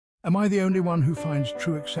Am I the only one who finds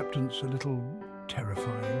true acceptance a little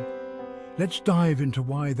terrifying? Let's dive into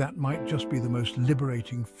why that might just be the most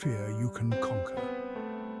liberating fear you can conquer.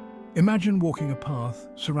 Imagine walking a path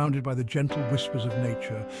surrounded by the gentle whispers of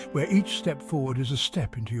nature, where each step forward is a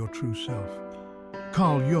step into your true self.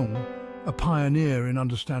 Carl Jung, a pioneer in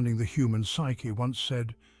understanding the human psyche, once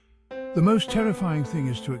said, "The most terrifying thing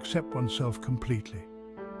is to accept oneself completely."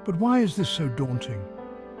 But why is this so daunting?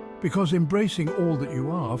 Because embracing all that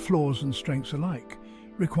you are, flaws and strengths alike,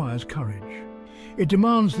 requires courage. It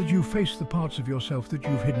demands that you face the parts of yourself that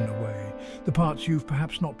you've hidden away, the parts you've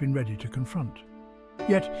perhaps not been ready to confront.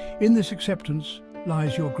 Yet, in this acceptance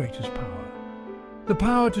lies your greatest power. The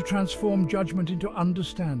power to transform judgment into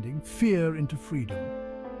understanding, fear into freedom.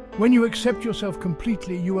 When you accept yourself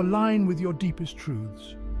completely, you align with your deepest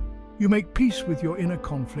truths. You make peace with your inner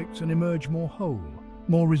conflicts and emerge more whole,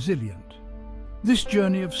 more resilient. This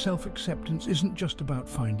journey of self-acceptance isn't just about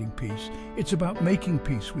finding peace, it's about making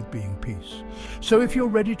peace with being peace. So if you're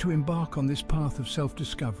ready to embark on this path of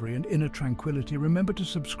self-discovery and inner tranquility, remember to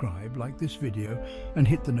subscribe, like this video, and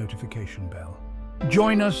hit the notification bell.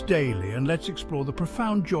 Join us daily and let's explore the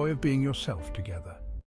profound joy of being yourself together.